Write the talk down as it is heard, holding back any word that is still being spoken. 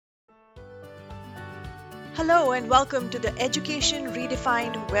Hello, and welcome to the Education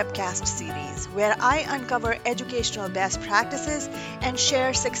Redefined webcast series, where I uncover educational best practices and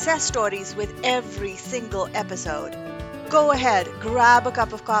share success stories with every single episode. Go ahead, grab a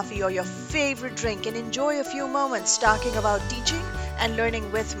cup of coffee or your favorite drink and enjoy a few moments talking about teaching and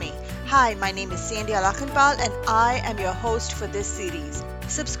learning with me. Hi, my name is Sandy Alakhanpal, and I am your host for this series.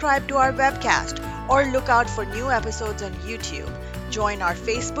 Subscribe to our webcast or look out for new episodes on YouTube. Join our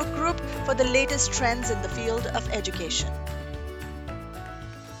Facebook group for the latest trends in the field of education.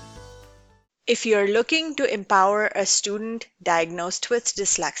 If you're looking to empower a student diagnosed with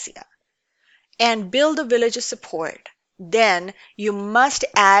dyslexia and build a village of support, then you must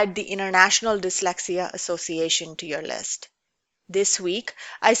add the International Dyslexia Association to your list. This week,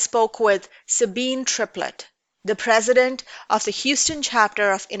 I spoke with Sabine Triplett, the president of the Houston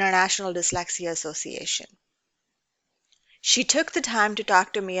chapter of International Dyslexia Association. She took the time to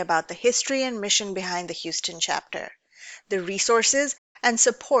talk to me about the history and mission behind the Houston chapter, the resources and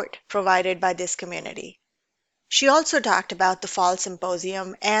support provided by this community. She also talked about the fall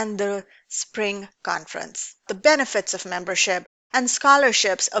symposium and the spring conference, the benefits of membership, and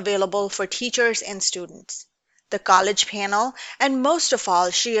scholarships available for teachers and students, the college panel, and most of all,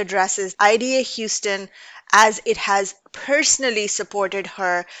 she addresses IDA Houston as it has personally supported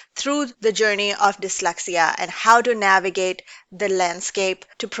her through the journey of dyslexia and how to navigate the landscape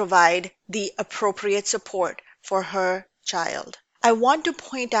to provide the appropriate support for her child. I want to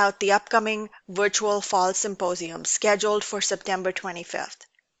point out the upcoming virtual fall symposium scheduled for September 25th.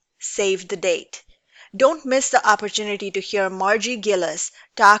 Save the date. Don't miss the opportunity to hear Margie Gillis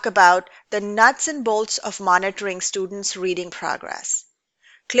talk about the nuts and bolts of monitoring students' reading progress.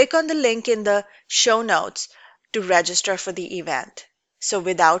 Click on the link in the show notes to register for the event. So,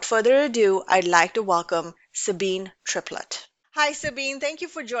 without further ado, I'd like to welcome Sabine Triplett. Hi, Sabine. Thank you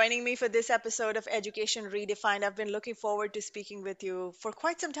for joining me for this episode of Education Redefined. I've been looking forward to speaking with you for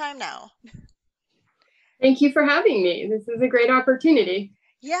quite some time now. Thank you for having me. This is a great opportunity.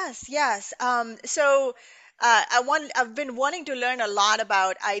 Yes, yes. I've been wanting to learn a lot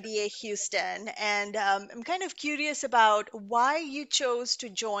about IDA Houston, and I'm kind of curious about why you chose to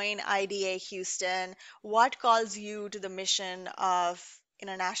join IDA Houston. What calls you to the mission of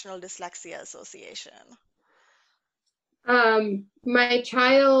International Dyslexia Association? My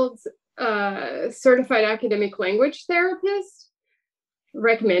child's certified academic language therapist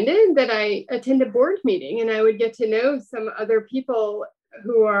recommended that I attend a board meeting and I would get to know some other people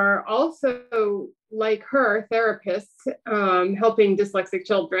who are also like her therapists helping dyslexic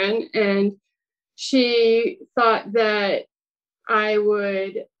children. And she thought that I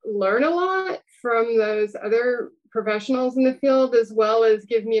would learn a lot from those other professionals in the field, as well as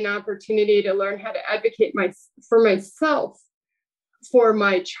give me an opportunity to learn how to advocate for myself, for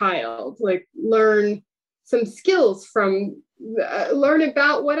my child, like learn some skills from, learn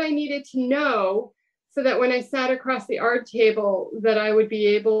about what I needed to know so that when I sat across the art table that I would be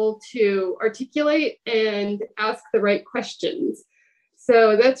able to articulate and ask the right questions.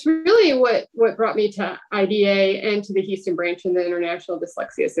 So that's really what brought me to IDA and to the Houston branch in the International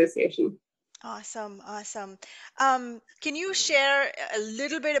Dyslexia Association. Awesome, awesome. Can you share a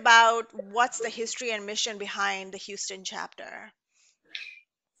little bit about what's the history and mission behind the Houston chapter?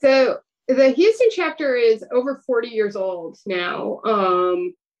 So the Houston chapter is over 40 years old now.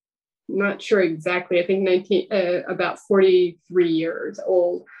 I'm not sure exactly. I think about 43 years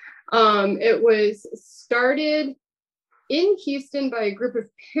old. It was started in Houston by a group of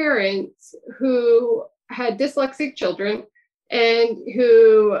parents who had dyslexic children and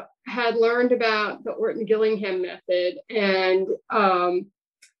who had learned about the Orton Gillingham method. And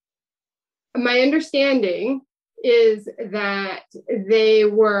my understanding is that they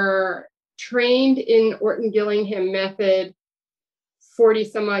were trained in Orton Gillingham method 40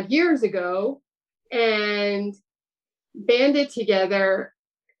 some odd years ago and banded together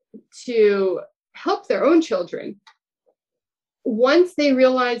to help their own children. Once they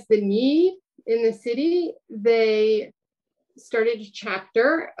realized the need in the city, they started a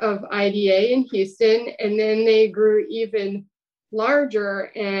chapter of IDA in Houston, and then they grew even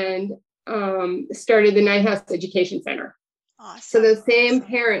larger and started the Night House Education Center. So Awesome, those same awesome.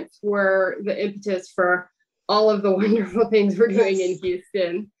 parents were the impetus for all of the wonderful things we're doing in Yes,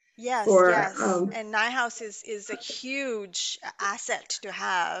 Houston. yes, For yes. And NIHouse is a huge asset to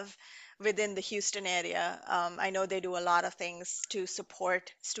have within the Houston area. I know they do a lot of things to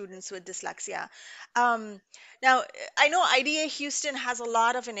support students with dyslexia. Um, Now, I know IDA Houston has a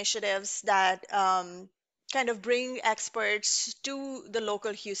lot of initiatives that kind of bring experts to the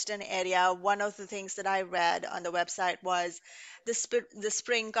local Houston area. One of the things that I read on the website was the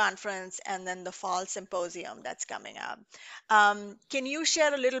spring conference and then the fall symposium that's coming up. Can you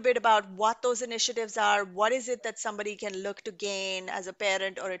share a little bit about what those initiatives are? What is it that somebody can look to gain as a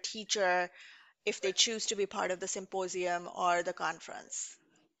parent or a teacher if they choose to be part of the symposium or the conference?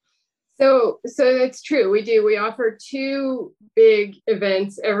 So that's true. We do. We offer two big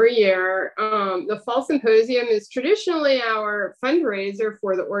events every year. The Fall Symposium is traditionally our fundraiser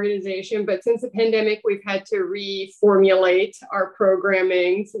for the organization, but since the pandemic, we've had to reformulate our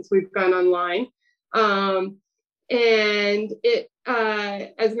programming since we've gone online. And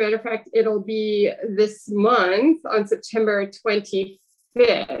as a matter of fact, it'll be this month on September 25th.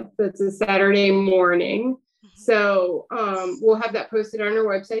 It's a Saturday morning. So we'll have that posted on our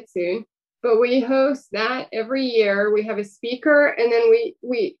website soon. But we host that every year. We have a speaker, and then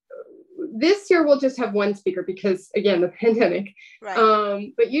we this year we'll just have one speaker because again the pandemic.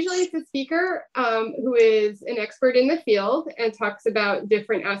 Right. But usually it's a speaker who is an expert in the field and talks about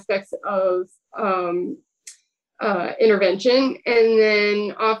different aspects of intervention. And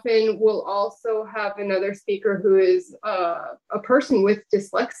then often we'll also have another speaker who is a person with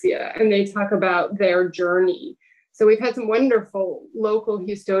dyslexia, and they talk about their journey. So we've had some wonderful local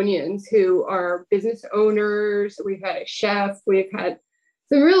Houstonians who are business owners. We've had a chef. We've had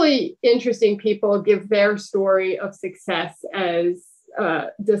some really interesting people give their story of success as a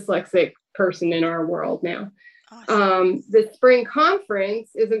dyslexic person in our world now. Awesome. The spring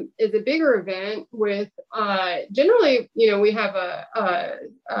conference is a bigger event with generally, we have a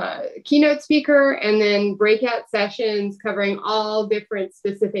keynote speaker and then breakout sessions covering all different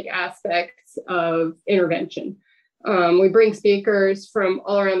specific aspects of intervention. We bring speakers from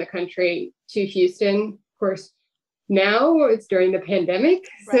all around the country to Houston. Of course, now it's during the pandemic,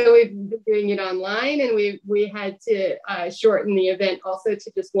 Right. so we've been doing it online, and we had to shorten the event also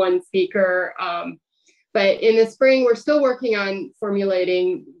to just one speaker. But in the spring, we're still working on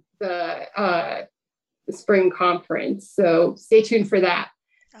formulating the spring conference. So stay tuned for that.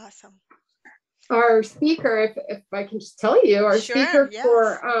 Awesome. Our speaker, if I can just tell you, Sure. Yes.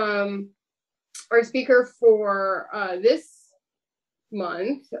 our speaker for this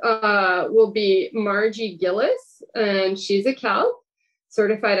month will be Margie Gillis, and she's a CALT,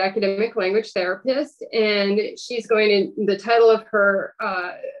 certified academic language therapist, and she's going to, the title of her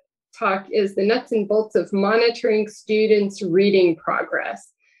talk is The Nuts and Bolts of Monitoring Students' Reading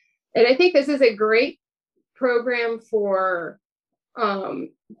Progress. And I think this is a great program for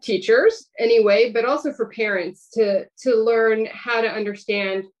teachers anyway, but also for parents to learn how to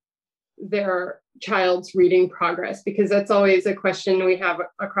understand their child's reading progress, because that's always a question we have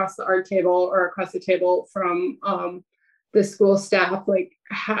across the art table or across the table from the school staff, like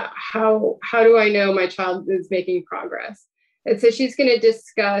how do I know my child is making progress? And so she's going to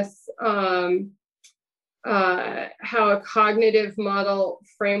discuss how a cognitive model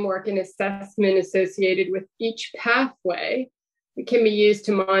framework and assessment associated with each pathway can be used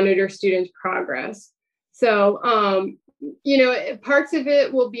to monitor students' progress. So, parts of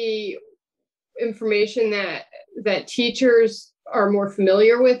it will be information that teachers are more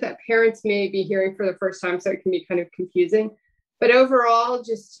familiar with, that parents may be hearing for the first time, so it can be kind of confusing. But overall,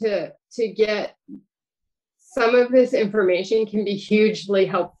 just to get some of this information can be hugely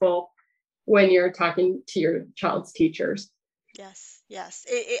helpful when you're talking to your child's teachers. Yes, yes.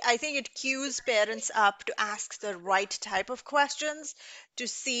 I think it cues parents up to ask the right type of questions to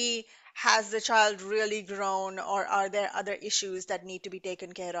see has the child really grown or are there other issues that need to be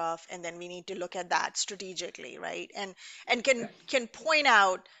taken care of, and then we need to look at that strategically, right? And can point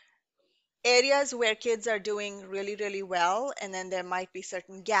out areas where kids are doing really, really well, and then there might be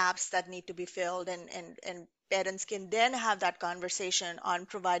certain gaps that need to be filled, and parents can then have that conversation on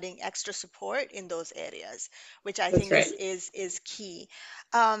providing extra support in those areas, which I That's think right. is key.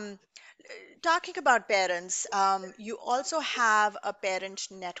 Um, Talking about parents, you also have a parent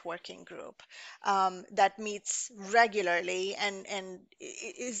networking group that meets regularly and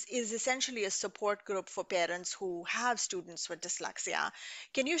is essentially a support group for parents who have students with dyslexia.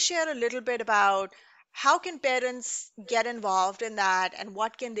 Can you share a little bit about how can parents get involved in that and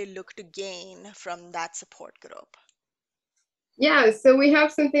what can they look to gain from that support group? Yeah, so we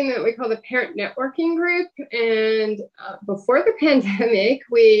have something that we call the parent networking group. And before the pandemic,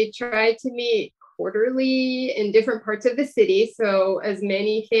 we tried to meet quarterly in different parts of the city, so as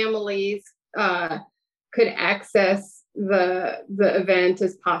many families could access the event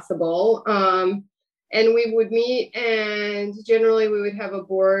as possible. And we would meet, and generally we would have a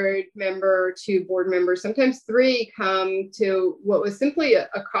board member, two board members, sometimes three, come to what was simply a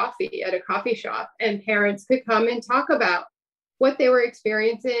coffee at a coffee shop, and parents could come and talk about what they were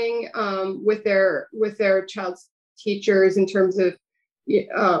experiencing with their child's teachers in terms of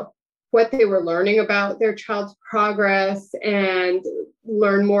uh, what they were learning about their child's progress, and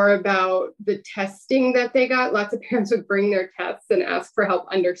learn more about the testing that they got. Lots of parents would bring their tests and ask for help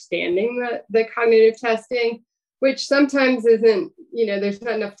understanding the cognitive testing, which sometimes isn't, there's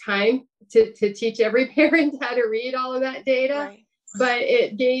not enough time to teach every parent how to read all of that data. Right. But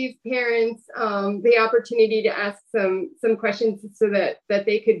it gave parents the opportunity to ask some questions so that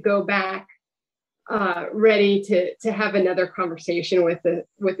they could go back ready to have another conversation with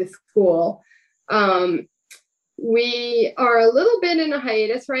the school. We are a little bit in a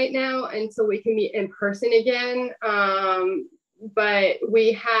hiatus right now until we can meet in person again. But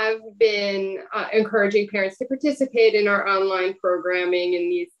we have been encouraging parents to participate in our online programming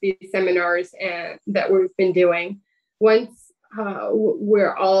and these seminars that we've been doing. Once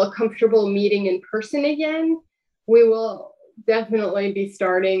we're all comfortable meeting in person again, we will definitely be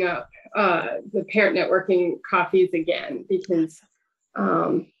starting up the parent networking coffees again, because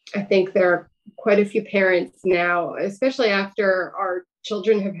I think there are quite a few parents now, especially after our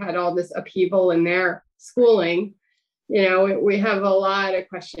children have had all this upheaval in their schooling. We have a lot of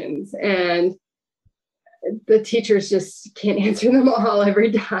questions, and the teachers just can't answer them all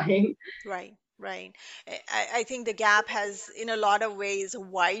every time. Right, right. I think the gap has, in a lot of ways,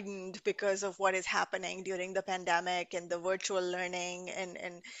 widened because of what is happening during the pandemic and the virtual learning and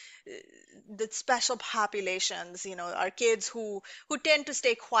uh, the special populations, our kids who tend to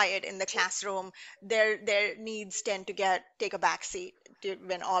stay quiet in the classroom, their needs tend to take a back seat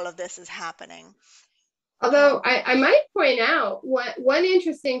when all of this is happening. Although I might point out one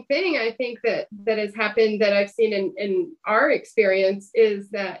interesting thing I think that has happened that I've seen in our experience is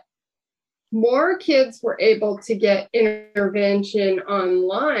that more kids were able to get intervention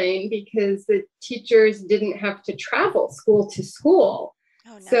online because the teachers didn't have to travel school to school.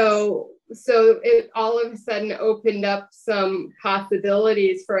 Oh, nice. So it all of a sudden opened up some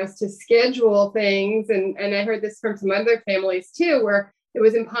possibilities for us to schedule things. And I heard this from some other families too, where it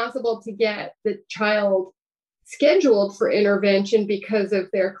was impossible to get the child scheduled for intervention because of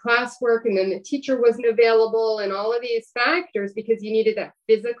their classwork, and then the teacher wasn't available, and all of these factors, because you needed that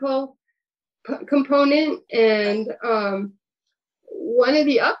physical component. And one of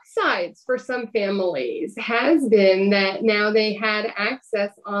the upsides for some families has been that now they had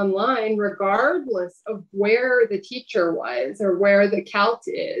access online regardless of where the teacher was or where the CALT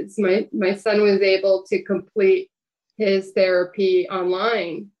is. My son was able to complete his therapy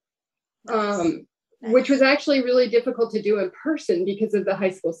online, Nice. which was actually really difficult to do in person because of the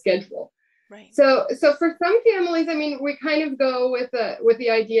high school schedule. Right. So for some families, I mean, we kind of go with the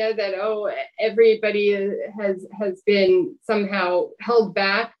idea that, everybody has been somehow held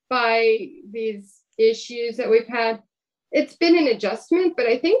back by these issues that we've had. It's been an adjustment, but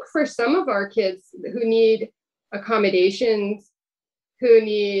I think for some of our kids who need accommodations, who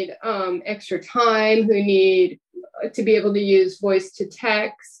need extra time, who need to be able to use voice to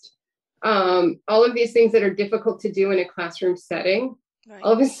text, all of these things that are difficult to do in a classroom setting. Right.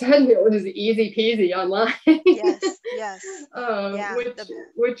 All of a sudden it was easy peasy online. Yes, yes. Yeah,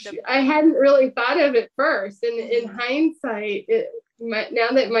 which I hadn't really thought of at first. And in hindsight, now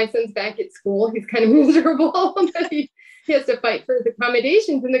that my son's back at school, he's kind of miserable that he has to fight for the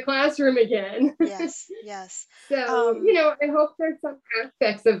accommodations in the classroom again. Yes, yes. So, I hope there's some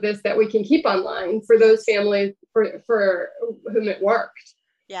aspects of this that we can keep online for those families for whom it worked.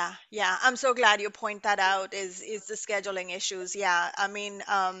 Yeah, yeah. I'm so glad you point that out is the scheduling issues. Yeah. I mean,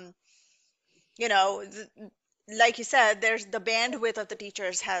 you know, th like you said, there's the bandwidth of the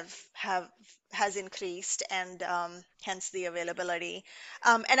teachers has increased, and hence the availability.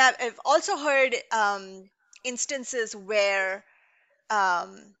 And I've also heard instances where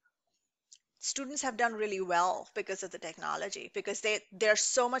um, students have done really well because of the technology, because they're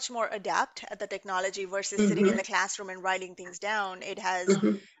so much more adept at the technology versus sitting in the classroom and writing things down. It has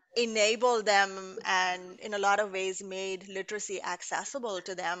enabled them, and in a lot of ways made literacy accessible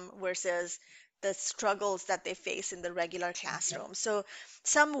to them versus the struggles that they face in the regular classroom. So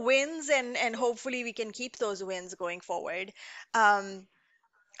some wins, and hopefully we can keep those wins going forward. Um,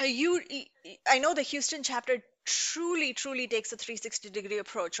 I know the Houston chapter truly takes a 360-degree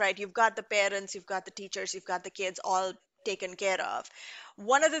approach, right? You've got the parents, you've got the teachers, you've got the kids all taken care of.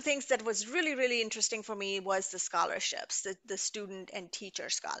 One of the things that was really interesting for me was the scholarships, the student and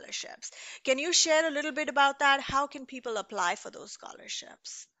teacher scholarships. Can you share a little bit about that? How can people apply for those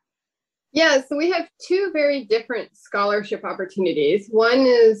scholarships? Yeah, so we have two very different scholarship opportunities. One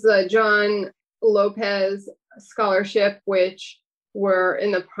is the John Lopez Scholarship, which we're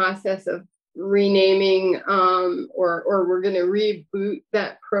in the process of renaming, or we're going to reboot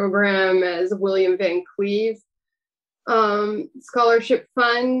that program as William Van Cleve Scholarship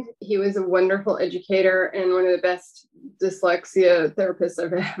Fund. He was a wonderful educator and one of the best dyslexia therapists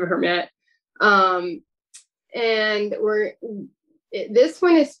I've ever met. And this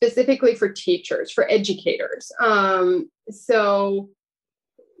one is specifically for teachers, for educators. So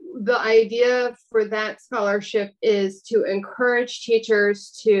the idea for that scholarship is to encourage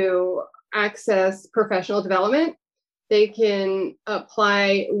teachers to access professional development. They can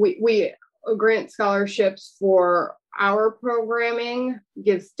apply, we grant scholarships for our programming,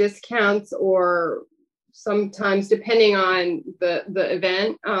 gives discounts, or sometimes, depending on the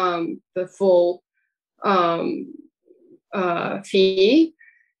event, the full fee.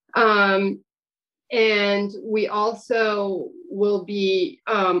 And we also will be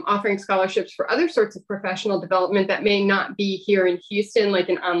offering scholarships for other sorts of professional development that may not be here in Houston, like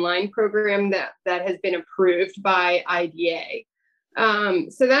an online program that has been approved by IDA.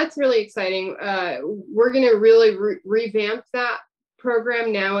 So that's really exciting. We're going to really revamp that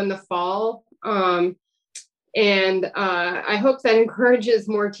program now in the fall. And I hope that encourages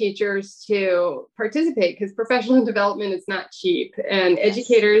more teachers to participate, because professional development is not cheap, and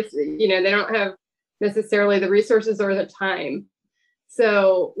educators, they don't have necessarily the resources or the time.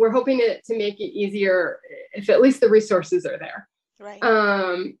 So we're hoping to make it easier if at least the resources are there. Right.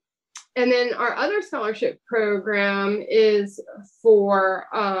 And then our other scholarship program is for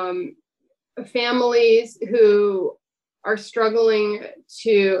families who are struggling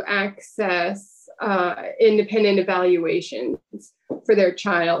to access independent evaluations for their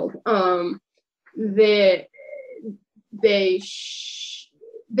child. They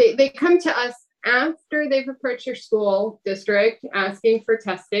come to us after they've approached your school district asking for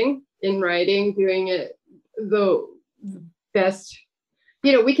testing in writing, doing it the best.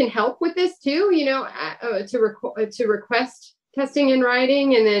 We can help with this too, to request testing in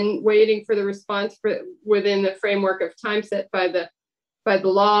writing, and then waiting for the response within the framework of time set by the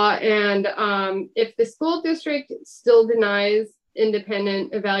law. And if the school district still denies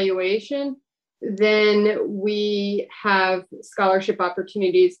independent evaluation, then we have scholarship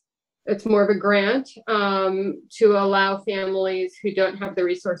opportunities. It's more of a grant to allow families who don't have the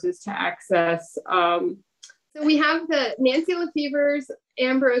resources to access. So we have the Nancy Lefever's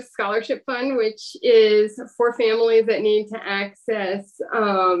Ambrose Scholarship Fund, which is for families that need to access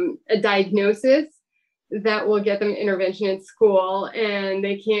a diagnosis that will get them intervention in school, and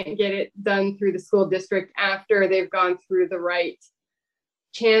they can't get it done through the school district after they've gone through the right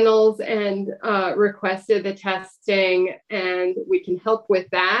channels and requested the testing, and we can help with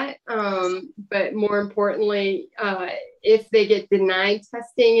that. But more importantly, if they get denied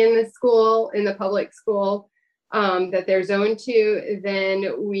testing in the public school that they're zoned to,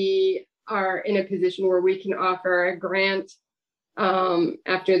 then we are in a position where we can offer a grant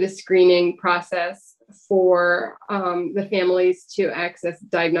after the screening process for the families to access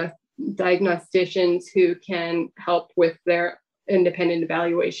diagnosticians who can help with their independent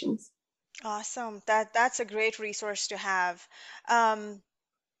evaluations. Awesome. That's a great resource to have. Um,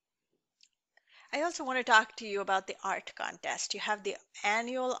 I also want to talk to you about the art contest. You have the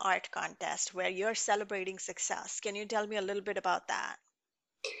annual art contest where you're celebrating success. Can you tell me a little bit about that?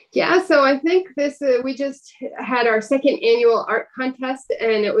 Yeah, so I think we just had our second annual art contest,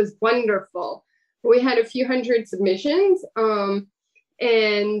 and it was wonderful. We had a few hundred submissions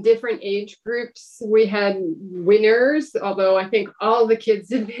and different age groups. We had winners, although I think all the kids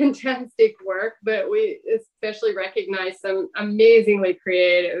did fantastic work, but we especially recognized some amazingly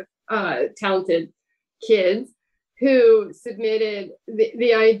creative, talented kids who submitted.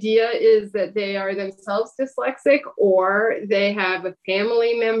 The idea is that they are themselves dyslexic, or they have a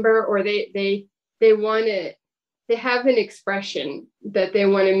family member, or they have an expression that they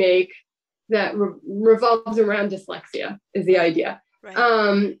want to make that revolves around dyslexia, is the idea.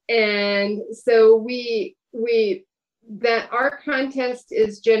 Right. And so that art contest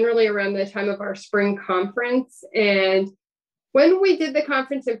is generally around the time of our spring conference. And when we did the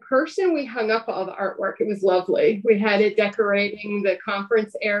conference in person, we hung up all the artwork. It was lovely. We had it decorating the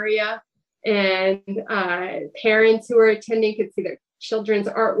conference area, and parents who were attending could see their children's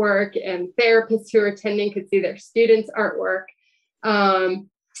artwork, and therapists who were attending could see their students' artwork.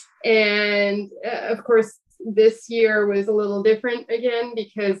 And of course, this year was a little different again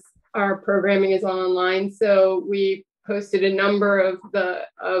because our programming is online. So we posted a number of the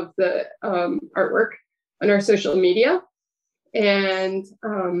artwork on our social media. And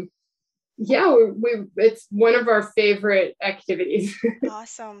Yeah, it's one of our favorite activities.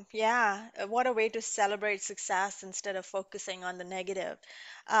 Awesome. Yeah. What a way to celebrate success instead of focusing on the negative.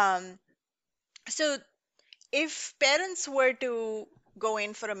 Um, so if parents were to go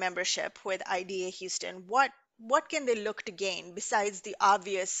in for a membership with IDA Houston, what can they look to gain besides the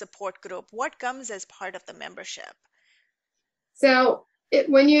obvious support group? What comes as part of the membership? So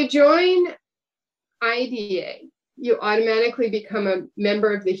when you join IDA, you automatically become a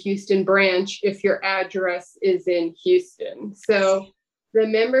member of the Houston branch if your address is in Houston. I So see. the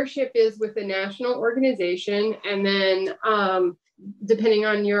membership is with a national organization, and then depending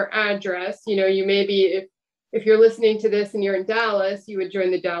on your address, you may be, if you're listening to this and you're in Dallas, you would join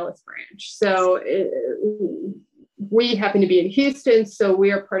the Dallas branch. I So see. we happen to be in Houston, so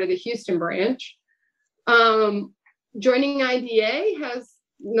we are part of the Houston branch. Um, Joining IDA has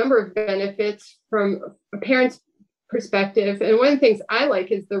a number of benefits from a parent's perspective. And one of the things I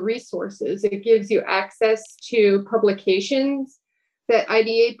like is the resources. It gives you access to publications that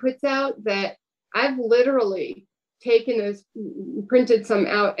IDA puts out that I've literally taken those, printed some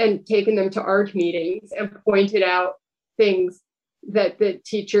out and taken them to ARD meetings and pointed out things that the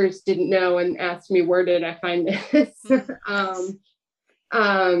teachers didn't know and asked me, where did I find this? Nice.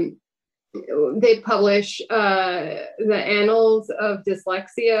 um, they publish the Annals of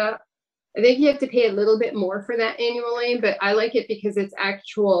Dyslexia. I think you have to pay a little bit more for that annually, but I like it because it's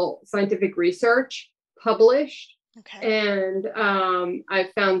actual scientific research published. Okay. And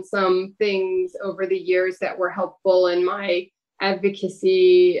I've found some things over the years that were helpful in my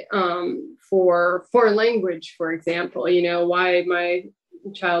advocacy for foreign language, for example, why my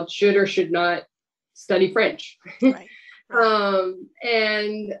child should or should not study French. Right. Right.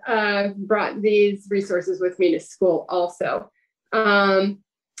 And brought these resources with me to school also.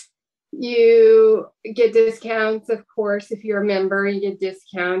 You get discounts, of course, if you're a member, you get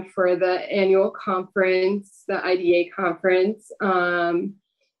discount for the annual conference, the IDA conference.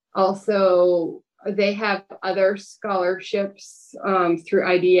 Also, they have other scholarships through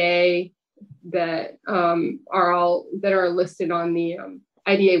IDA that are listed on the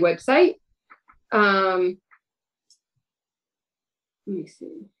IDA website. Let me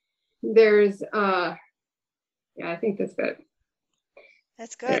see. There's I think that's good.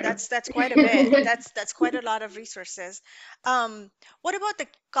 That's good. There. That's quite a bit. That's quite a lot of resources. What about the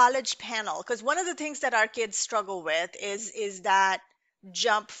college panel? Because one of the things that our kids struggle with is that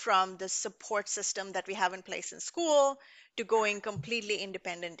jump from the support system that we have in place in school to going completely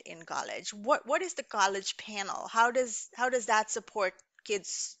independent in college. What is the college panel? How does that support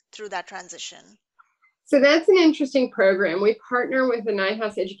kids through that transition? So that's an interesting program. We partner with the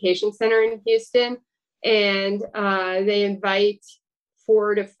House Education Center in Houston, and they invite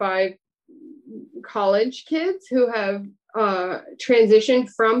 4 to 5 college kids who have transitioned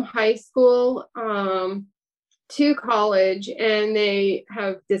from high school to college, and they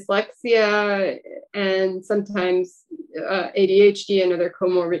have dyslexia and sometimes ADHD and other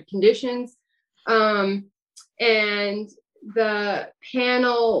comorbid conditions. And the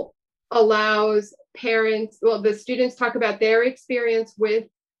panel allows parents, well, the students talk about their experience with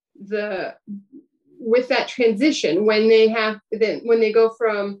that transition when they go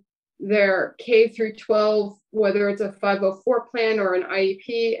from their K through 12, whether it's a 504 plan or an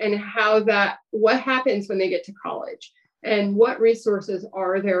IEP, and what happens when they get to college and what resources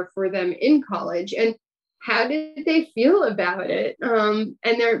are there for them in college and how did they feel about it. And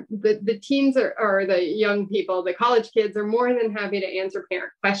the teens or the young people, the college kids, are more than happy to answer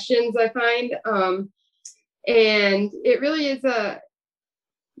parent questions, I find. And it really is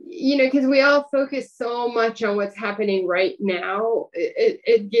because we all focus so much on what's happening right now.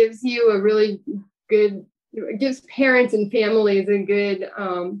 It gives you it gives parents and families a good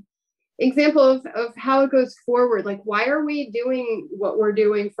example of how it goes forward. Like, why are we doing what we're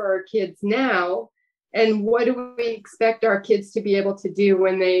doing for our kids now? And what do we expect our kids to be able to do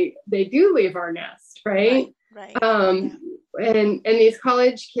when they do leave our nest, right? Right, right. Yeah. And these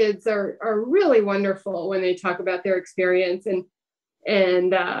college kids are really wonderful when they talk about their experience, and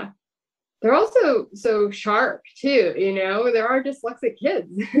they're also so sharp too. There are dyslexic kids.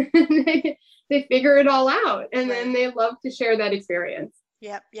 they figure it all out, and Right. then they love to share that experience.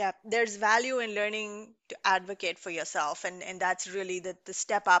 Yep, yep. There's value in learning to advocate for yourself, and that's really the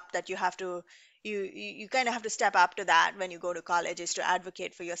step up that you have to you kind of have to step up to that when you go to college, is to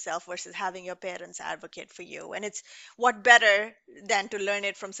advocate for yourself versus having your parents advocate for you. And it's what better than to learn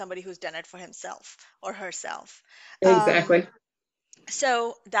it from somebody who's done it for himself or herself. Um, Exactly.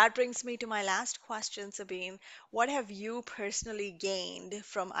 So that brings me to my last question, Sabine. What have you personally gained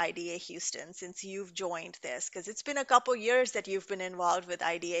from IDA Houston since you've joined this? Because it's been a couple years that you've been involved with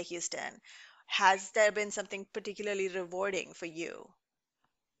IDA Houston. Has there been something particularly rewarding for you?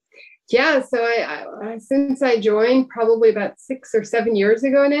 Yeah, so since I joined probably about 6 or 7 years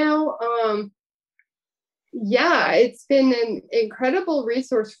ago now, yeah, it's been an incredible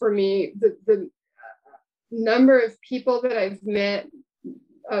resource for me. The number of people that I've met,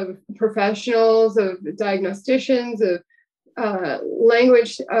 of professionals, of diagnosticians, of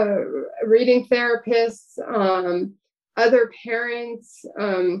language reading therapists, other parents,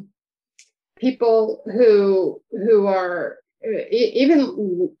 people who are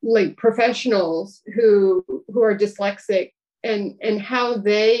even like professionals who are dyslexic, and how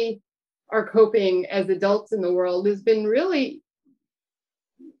they are coping as adults in the world has been really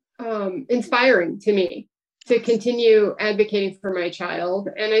inspiring to me to continue advocating for my child.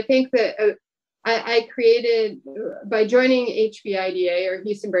 And I think that I created, by joining HBIDA, or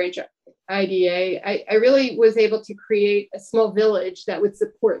Houston Branch IDA, I really was able to create a small village that would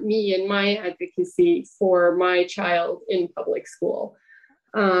support me in my advocacy for my child in public school.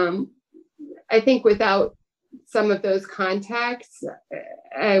 I think without some of those contacts,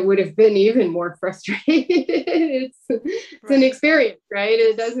 I would have been even more frustrated. It's an experience, right?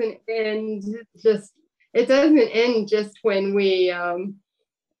 It doesn't end just when we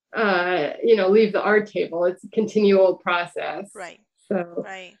leave the art table. It's a continual process. Right. So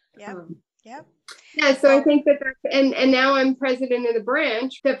Right. Yep. Yep. yeah, so I think that's, and now I'm president of the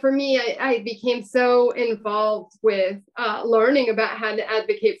branch. That for me, I became so involved with learning about how to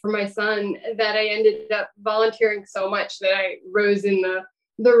advocate for my son that I ended up volunteering so much that I rose in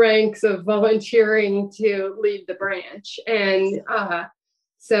the ranks of volunteering to lead the branch. And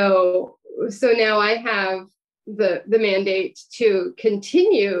so now I have the mandate to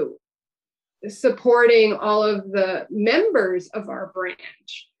continue supporting all of the members of our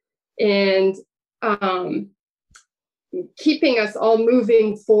branch and keeping us all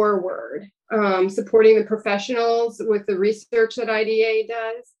moving forward, supporting the professionals with the research that IDA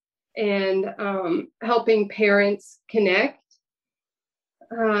does, and helping parents connect.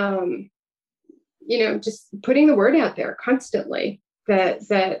 Just putting the word out there constantly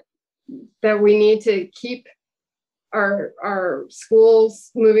that we need to keep our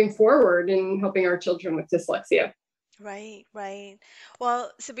schools moving forward and helping our children with dyslexia. Right, right.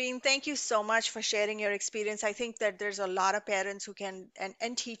 Well, Sabine, thank you so much for sharing your experience. I think that there's a lot of parents who can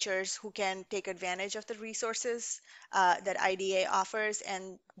and teachers who can take advantage of the resources that IDA offers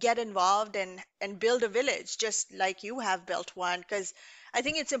and get involved and build a village just like you have built one. Because I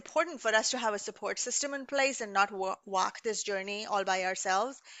think it's important for us to have a support system in place and not walk this journey all by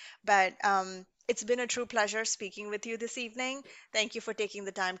ourselves. But it's been a true pleasure speaking with you this evening. Thank you for taking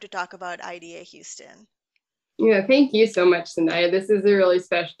the time to talk about IDA Houston. Yeah, thank you so much, Sanaya. This is a really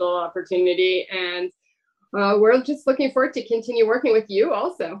special opportunity, and we're just looking forward to continue working with you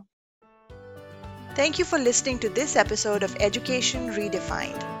also. Thank you for listening to this episode of Education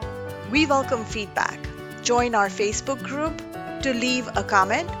Redefined. We welcome feedback. Join our Facebook group to leave a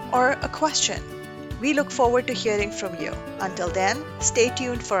comment or a question. We look forward to hearing from you. Until then, stay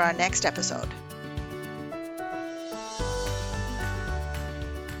tuned for our next episode.